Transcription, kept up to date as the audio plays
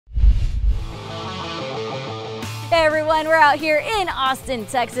Hey everyone, we're out here in Austin,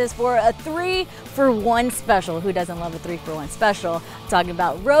 Texas for a 3-for-1 special. Who doesn't love a 3-for-1 special? Talking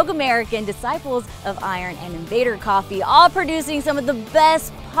about Rogue American, Disciples of Aerin, and Invader Cofee, all producing some of the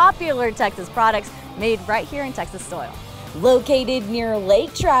best popular Texas products made right here in Texas soil. Located near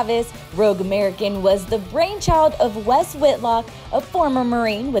Lake Travis, Rogue American was the brainchild of Wes Whitlock, a former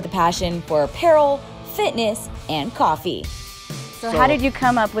Marine with a passion for apparel, fitness, and coffee. So how did you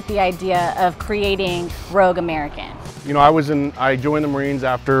come up with the idea of creating Rogue American? You know, I joined the Marines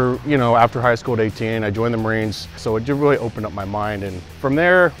after high school at 18. I joined the Marines, so it just really opened up my mind. And from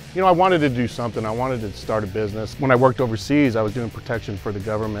there, I wanted to do something. I wanted to start a business. When I worked overseas, I was doing protection for the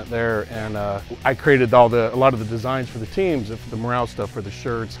government there, and I created a lot of the designs for the teams, the morale stuff for the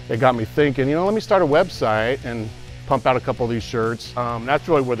shirts. It got me thinking, let me start a website and pump out a couple of these shirts. That's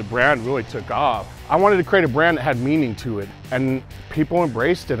really where the brand really took off. I wanted to create a brand that had meaning to it, and people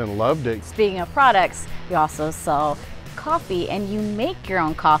embraced it and loved it. Speaking of products, you also sell coffee, and you make your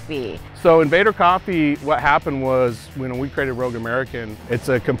own coffee. So Invader Cofee, what happened was when we created Rogue American, it's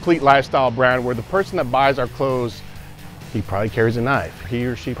a complete lifestyle brand where the person that buys our clothes, he probably carries a knife. He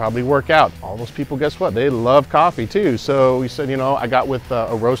or she probably work out. All those people, guess what? They love coffee too. So we said, I got with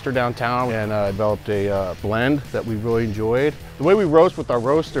a roaster downtown and developed a blend that we really enjoyed. The way we roast with our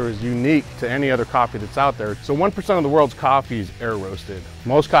roaster is unique to any other coffee that's out there. So 1% of the world's coffee is air roasted.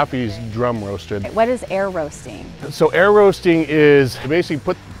 Most coffee is drum roasted. What is air roasting? So air roasting is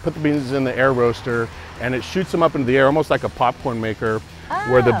basically put the beans in the air roaster and it shoots them up into the air almost like a popcorn maker.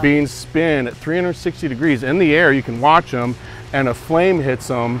 Where the beans spin at 360 degrees in the air. You can watch them, and a flame hits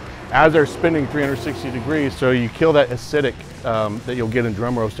them as they're spinning 360 degrees, so you kill that acidic that you'll get in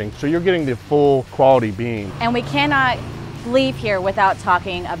drum roasting. So you're getting the full quality bean. And we cannot leave here without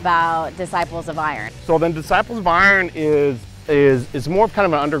talking about Disciples of Aerin. So then Disciples of Aerin is more of kind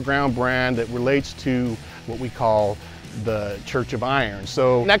of an underground brand that relates to what we call the Church of Aerin.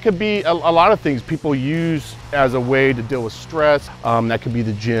 So that could be a lot of things people use as a way to deal with stress. That could be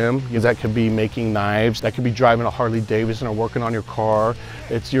the gym, that could be making knives, that could be driving a Harley Davidson or working on your car.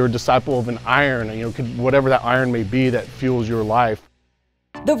 It's your disciple of an iron, whatever that iron may be that fuels your life.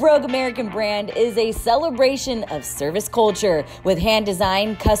 The Rogue American brand is a celebration of service culture with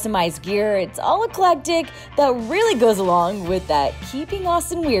hand-designed, customized gear. It's all eclectic that really goes along with that Keeping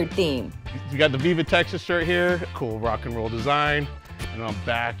Austin Weird theme. You got the Viva Texas shirt here, cool rock and roll design. And on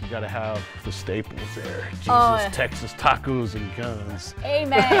back, you gotta have the staples there. Jesus, Texas tacos and guns.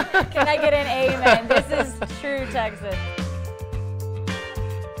 Amen. Can I get an amen? This is true Texas.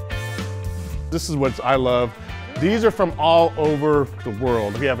 This is what I love. These are from all over the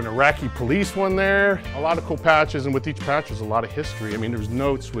world. We have an Iraqi police one there, a lot of cool patches, and with each patch there's a lot of history. I mean, there's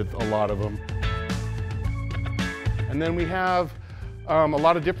notes with a lot of them. And then we have a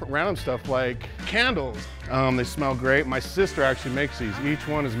lot of different random stuff like candles. They smell great. My sister actually makes these. Each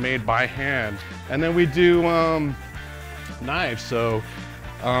one is made by hand. And then we do knives. So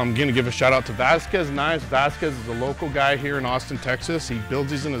I'm gonna give a shout out to Vasquez Knives. Vasquez is a local guy here in Austin, Texas. He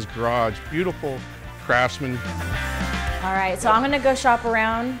builds these in his garage. Beautiful craftsman. All right, so I'm gonna go shop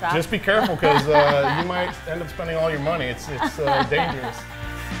around. Just be careful because you might end up spending all your money. It's dangerous.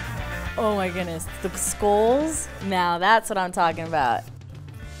 Oh my goodness, the skulls? Now that's what I'm talking about.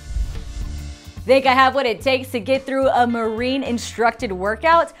 Think I have what it takes to get through a Marine instructed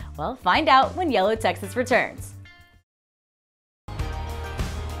workout? Well, find out when YOLO Texas returns.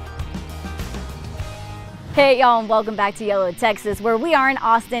 Hey y'all, and welcome back to YOLO Texas, where we are in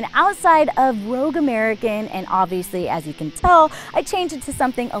Austin outside of Rogue American, and obviously, as you can tell, I changed it to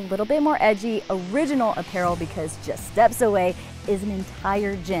something a little bit more edgy, original apparel, because just steps away is an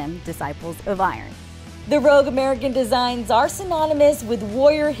entire gym, Disciples of Aerin. The Rogue American designs are synonymous with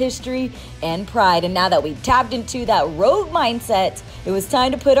warrior history and pride, and now that we've tapped into that rogue mindset, it was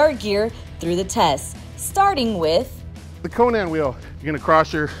time to put our gear through the test, starting with the Conan wheel. You're gonna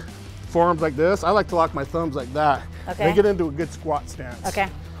cross your forearms like this. I like to lock my thumbs like that. Okay. Then get into a good squat stance. Okay.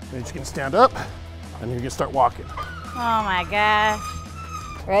 Then you're just gonna stand up, and then you can start walking. Oh my gosh.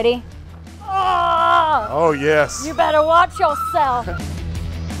 Ready? Oh! Oh yes. You better watch yourself.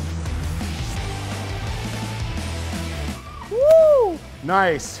 Woo!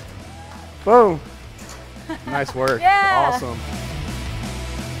 Nice. Boom. Nice work. Yeah. Awesome.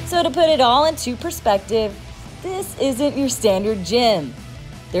 So to put it all into perspective, this isn't your standard gym.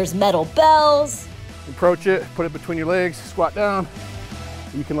 There's metal bells. Approach it, put it between your legs, squat down.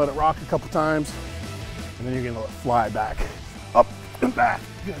 You can let it rock a couple times, and then you're gonna let it fly back. Up and back.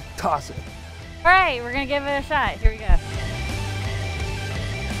 You're gonna toss it. All right, we're gonna give it a shot. Here we go.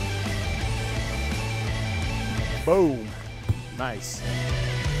 Boom. Nice.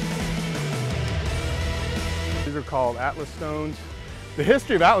 These are are called Atlas stones. The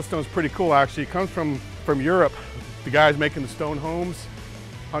history of Atlas stone is pretty cool, actually. It comes from Europe. The guys making the stone homes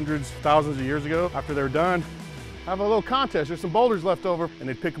hundreds, thousands of years ago, after they were done, have a little contest. There's some boulders left over, and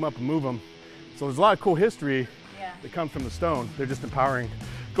they'd pick them up and move them. So there's a lot of cool history that comes from the stone. They're just empowering.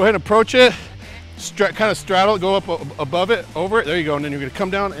 Go ahead and approach it, kind of straddle it, go up above it, over it. There you go. And then you're gonna come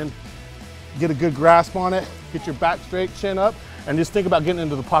down and get a good grasp on it. Get your back straight, chin up, and just think about getting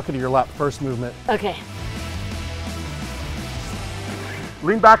into the pocket of your lap first movement. Okay.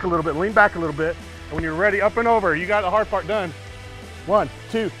 Lean back a little bit, lean back a little bit. And when you're ready, up and over. You got the hard part done. 1,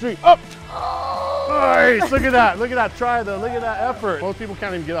 2, 3, up. Nice, look at that try though, look at that effort. Most people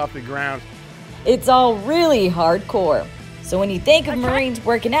can't even get off the ground. It's all really hardcore. So when you think of Marines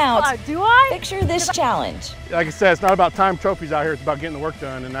working out, picture this challenge. Like I said, it's not about time trophies out here, it's about getting the work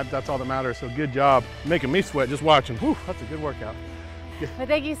done, and that's all that matters. So good job. Making me sweat just watching. Whew, that's a good workout. Well,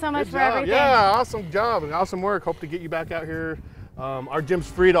 thank you so much Good for job. everything. Yeah, awesome job and awesome work. Hope to get you back out here. Our gym's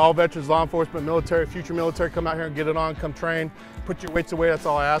free to all veterans, law enforcement, military, future military. Come out here and get it on, come train. Put your weights away, that's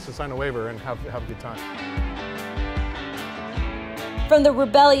all I ask, and sign a waiver and have a good time. From the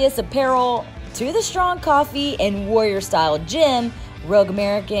rebellious apparel to the strong coffee and warrior style gym, Rogue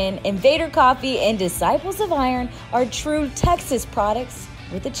American, Invader Cofee, and Disciples of Aerin are true Texas products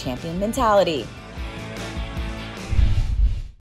with a champion mentality.